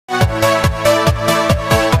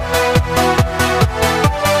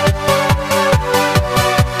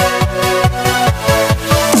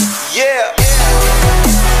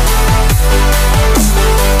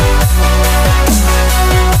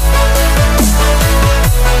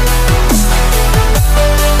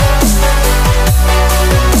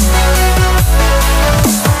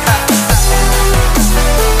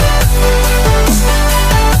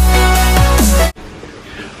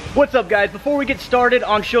guys? Before we get started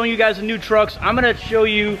on showing you guys the new trucks, I'm gonna show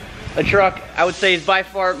you a truck I would say is by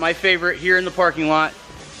far my favorite here in the parking lot.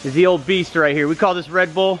 Is the old beast right here. We call this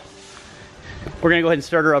Red Bull. We're gonna go ahead and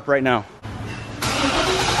start her up right now.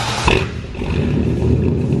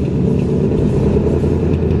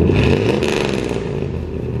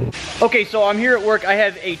 Okay, so I'm here at work. I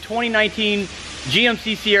have a 2019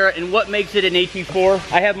 GMC Sierra, and what makes it an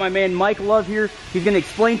AT4? I have my man Mike Love here. He's gonna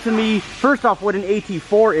explain to me, first off, what an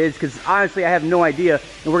AT4 is, because honestly I have no idea.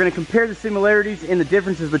 And we're gonna compare the similarities and the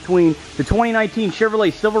differences between the 2019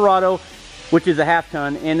 Chevrolet Silverado, which is a half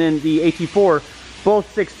ton, and then the AT4,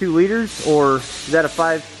 both 6.2 liters, or is that a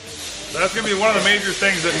 5? That's gonna be one of the major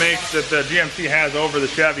things that makes that the GMC has over the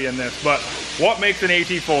Chevy in this. But what makes an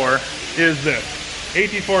AT4 is this.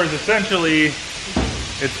 AT4 is essentially,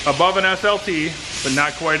 it's above an SLT, but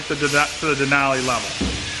not quite to the Denali level.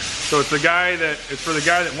 So it's for the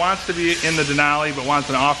guy that wants to be in the Denali, but wants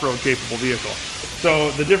an off-road capable vehicle.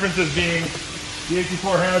 So the differences being, the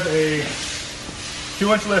AT4 has a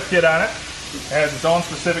 2-inch lift kit on it. It has its own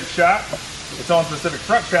specific shock, its own specific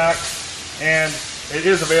front shock, and it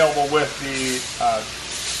is available with the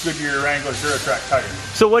Goodyear Wrangler Duratrack tire.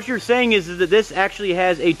 So what you're saying is that this actually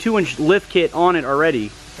has a 2-inch lift kit on it already,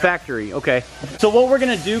 factory, okay. So what we're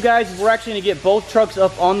gonna do, guys, is we're actually gonna get both trucks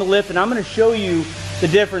up on the lift, and I'm gonna show you the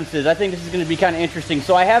differences. I think this is gonna be kind of interesting.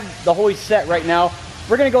 So I have the hoist set right now.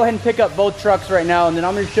 We're gonna go ahead and pick up both trucks right now, and then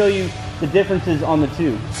I'm gonna show you the differences on the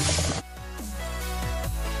two.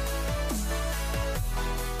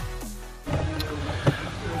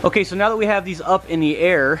 Okay, so now that we have these up in the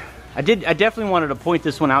air, I definitely wanted to point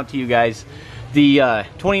this one out to you guys. The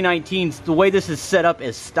 2019, the way this is set up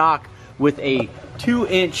is stock with a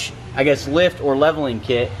 2-inch, I guess, lift or leveling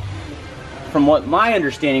kit. From what my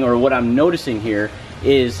understanding, or what I'm noticing here,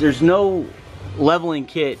 is there's no leveling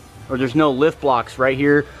kit, or there's no lift blocks right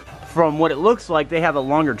here. From what it looks like, they have a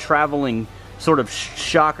longer traveling sort of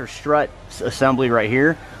shock or strut assembly right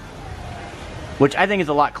here, which I think is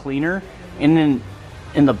a lot cleaner. And then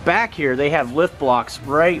in the back here, they have lift blocks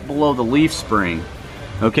right below the leaf spring.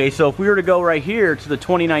 Okay, so if we were to go right here to the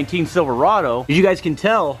 2019 Silverado, as you guys can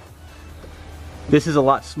tell, this is a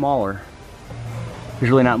lot smaller. There's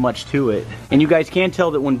really not much to it. And you guys can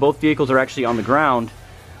tell that when both vehicles are actually on the ground,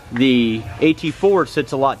 the AT4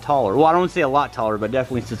 sits a lot taller. Well, I don't want to say a lot taller, but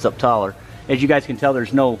definitely sits up taller. As you guys can tell,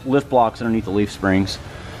 there's no lift blocks underneath the leaf springs.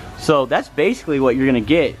 So that's basically what you're gonna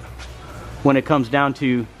get when it comes down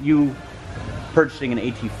to you purchasing an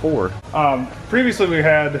AT4. Previously we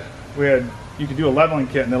had you could do a leveling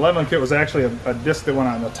kit, and the leveling kit was actually a disc that went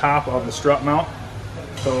on the top of the strut mount.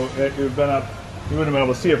 So it would have been up, you wouldn't have been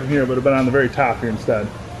able to see it from here, but it would have been on the very top here instead.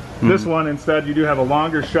 This one, instead, you do have a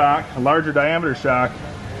longer shock, a larger diameter shock.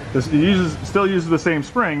 This still uses the same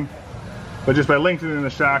spring, but just by lengthening the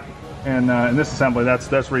shock, and in this assembly,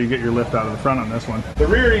 that's where you get your lift out of the front on this one. The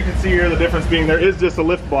rear, you can see here the difference being there is just a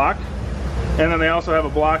lift block, and then they also have a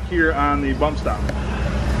block here on the bump stop.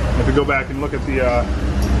 If we go back and look at the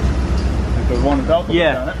one without the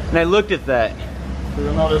lift on it. And I looked at that. So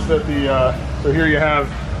you'll notice that so here you have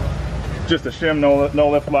just a shim, no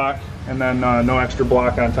lift block, and then no extra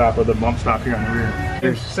block on top of the bump stop here on the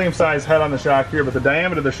rear. Same size head on the shock here, but the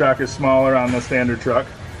diameter of the shock is smaller on the standard truck.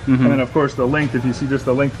 And then of course the length, if you see just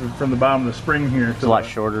the length from the bottom of the spring here, it's a lot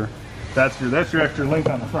shorter. That's your extra length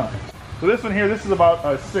on the front. So this one here, this is about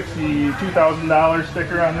a $62,000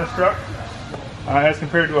 sticker on this truck, as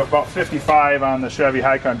compared to about $55,000 on the Chevy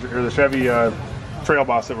High Country, or the Chevy Trail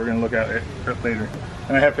Boss that we're going to look at later.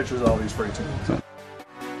 And I have pictures of all these for you too.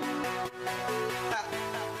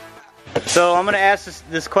 So I'm going to ask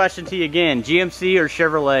this question to you again: GMC or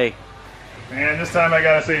Chevrolet? And this time I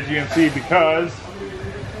gotta say GMC, because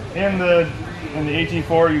in the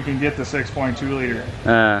AT4 you can get the 6.2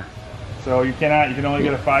 liter. So you can only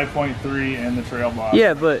get a 5.3 in the Trail Boss.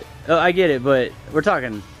 Yeah, but I get it, but we're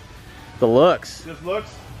talking the looks. Just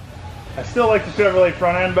looks. I still like the Chevrolet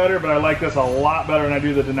front end better, but I like this a lot better than I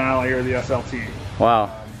do the Denali or the SLT.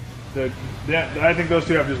 Wow. I think those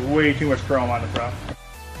two have just way too much chrome on the front.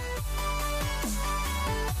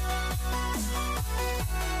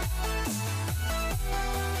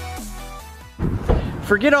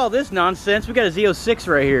 Forget all this nonsense. We got a Z06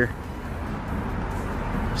 right here.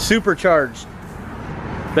 Supercharged.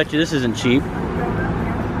 Bet you this isn't cheap.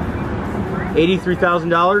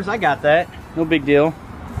 $83,000. I got that. No big deal.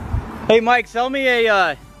 Hey Mike, sell me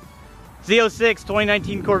a Z06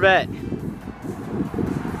 2019 Corvette. You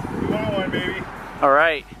want one, baby? All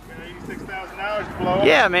right. You got $86,000 to blow.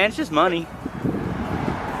 Yeah, man, it's just money.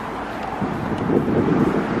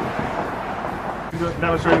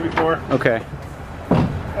 Demonstrated before. Okay.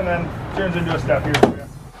 And then turns into a step here for you.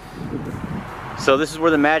 So this is where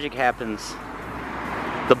the magic happens.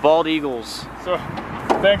 The bald eagles. So,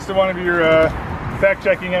 thanks to one of your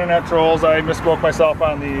fact-checking internet trolls, I misspoke myself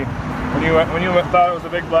on the when you thought it was a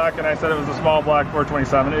big block and I said it was a small block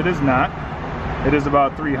 427. It is not. It is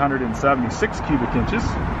about 376 cubic inches.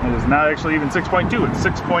 It is not actually even 6.2. It's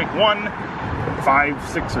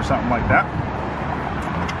 6.156 or something like that.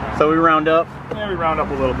 So we round up. Yeah, we round up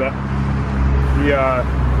a little bit.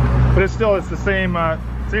 But it's the same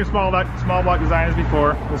same small block design as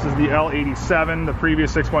before. This is the L87. The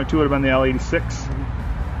previous 6.2 would have been the L86.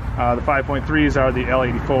 The 5.3s are the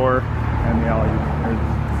L84 and the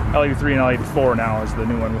L83 and L84 now is the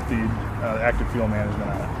new one with the active fuel management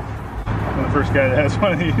on it. I'm the first guy that has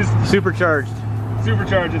one of these. Supercharged.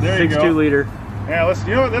 Supercharged. There you go. 6.2 liter. Yeah,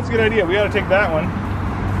 you know what? That's a good idea. We got to take that one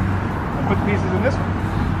and put the pieces in this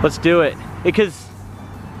one. Let's do it. Because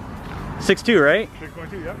 6.2, right?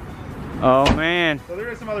 6.2, yep. Oh man. So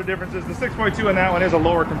there is some other differences. The 6.2 in that one is a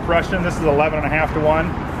lower compression. This is 11.5 to 1.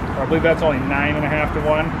 I believe that's only 9.5 to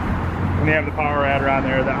 1. When you have the power adder on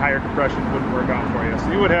there, that higher compression wouldn't work out for you.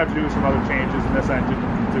 So you would have to do some other changes in this engine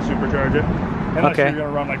to supercharge it. Unless you're going to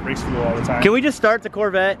run like race fuel all the time. Can we just start the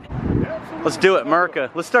Corvette? Yeah, absolutely. Let's do it,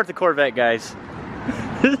 America. Let's start the Corvette, guys.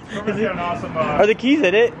 Corvette's got an awesome... Are the keys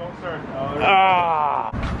in it? It won't start.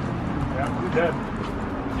 Ah! Yeah, it's dead.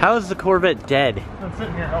 How is the Corvette dead? It's been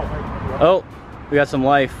sitting here. Oh, wait. Oh, we got some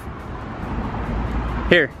life.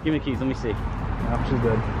 Here, give me the keys. Let me see. No, she's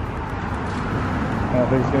dead. I don't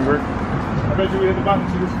think it's going to work. I bet you we hit the button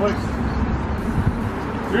to this place.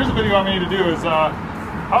 Here's a video I need to do is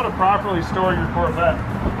how to properly store your Corvette.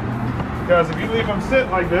 Because if you leave them sit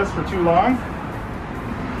like this for too long,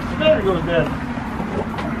 the battery goes dead.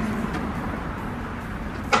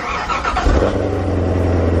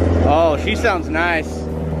 Oh, she sounds nice.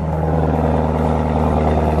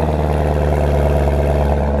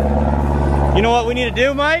 You know what we need to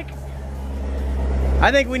do, Mike?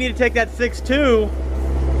 I think we need to take that 6.2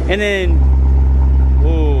 and then,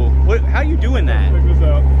 whoa, how are you doing that? Check this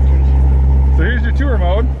out. So here's your tour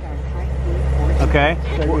mode. Okay.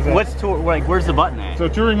 What's tour? Like, where's the button at? So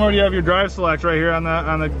touring mode, you have your drive select right here on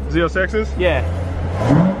the Z06s. Yeah.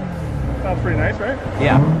 Sounds pretty nice, right?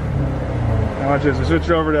 Yeah. Now watch this. We switch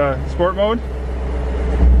it over to sport mode.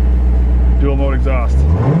 Dual mode exhaust.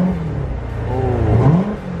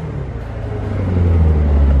 Oh.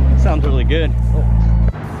 Sounds really good.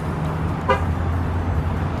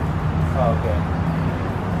 Oh, okay.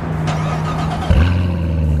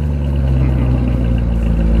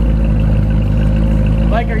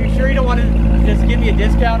 Mike, are you sure you don't want to just give me a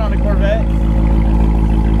discount on the Corvette?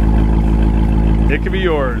 It could be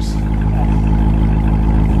yours.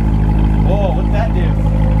 Whoa, what's that do?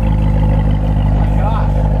 Oh my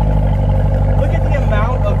gosh. Look at the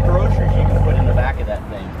amount of groceries you can put in the back of that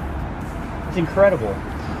thing. It's incredible.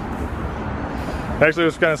 Actually,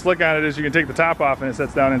 what's kind of slick on it is you can take the top off and it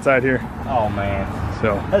sets down inside here. Oh man.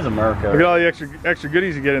 So that's America. Look at all the extra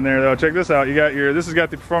goodies you get in there though. Check this out. You got this has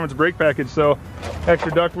got the performance brake package, so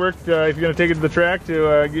extra ductwork if you're going to take it to the track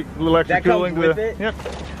to get a little extra that cooling. Comes with it? Yep.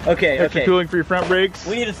 Okay, extra cooling for your front brakes.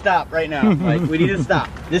 We need to stop right now. Like, we need to stop.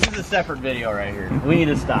 This is a separate video right here. We need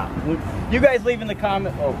to stop. You guys leave in the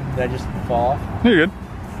comment. Oh, did I just fall off? You're good.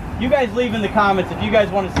 You guys leave in the comments if you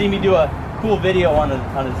guys want to see me do a cool video on a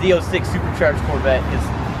Z06 supercharged Corvette. Because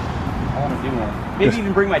I want to do one. Maybe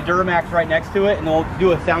even bring my Duramax right next to it, and then we'll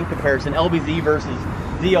do a sound comparison. LBZ versus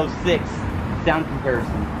Z06 sound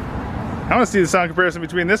comparison. I want to see the sound comparison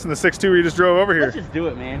between this and the 6.2 we just drove over here. Let's just do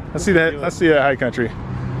it, man. Let's see that. Let's see that high country.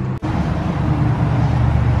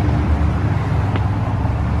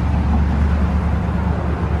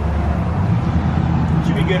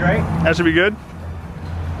 Should be good, right? That should be good.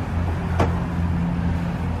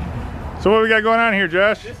 So what we got going on here,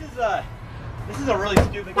 Josh? This is a really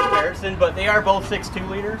stupid comparison, but they are both 6.2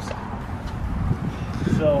 liters.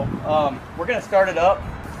 So we're gonna start it up.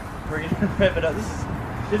 We're gonna rev it up. This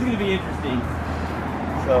is gonna be interesting.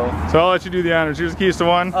 So I'll let you do the honors. Here's the keys to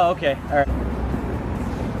one. Oh, okay. All right.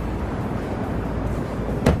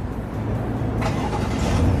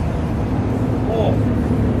 Oh, a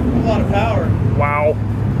lot of power. Wow.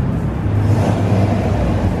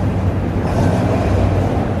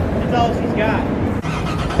 That's all she's got.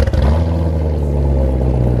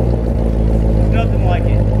 Nothing like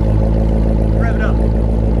it. Rev it up.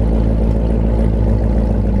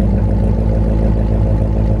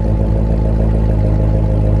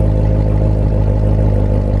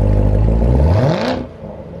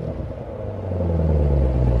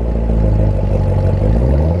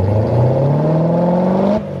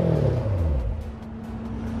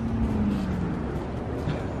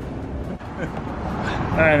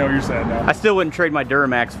 I still wouldn't trade my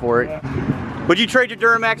Duramax for it. Yeah. Would you trade your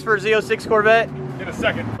Duramax for a Z06 Corvette? In a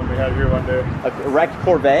second, when we had here one day. A wrecked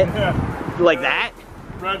Corvette? Yeah. Like that?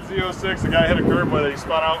 Red Z06, the guy hit a curb with it. He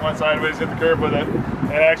spun out, went sideways, hit the curb with it,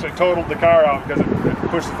 and actually totaled the car out because it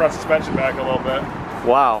pushed the front suspension back a little bit.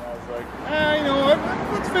 Wow. I was like, you know what?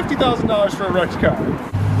 What's $50,000 for a wrecked car?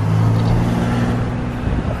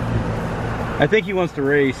 I think he wants to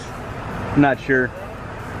race. I'm not sure.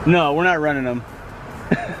 No, we're not running them.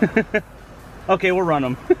 Okay, we'll run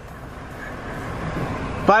them.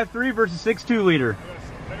 5.3 versus 6.2 liter.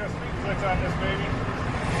 I got speed slicks on this baby.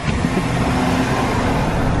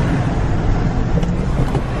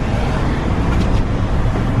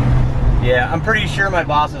 Yeah, I'm pretty sure my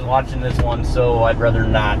boss is watching this one, so I'd rather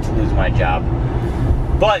not lose my job.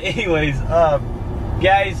 But anyways,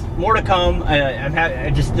 guys, more to come.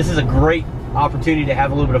 This is a great opportunity to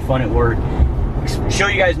have a little bit of fun at work, show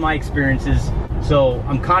you guys my experiences. So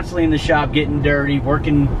I'm constantly in the shop getting dirty,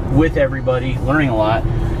 working with everybody, learning a lot.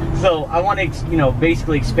 So I want to, you know,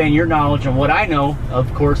 basically expand your knowledge on what I know.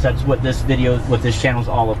 Of course, that's what this video, what this channel is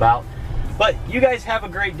all about. But you guys have a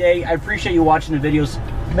great day. I appreciate you watching the videos.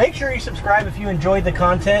 Make sure you subscribe if you enjoyed the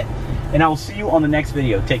content, and I will see you on the next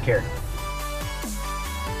video. Take care.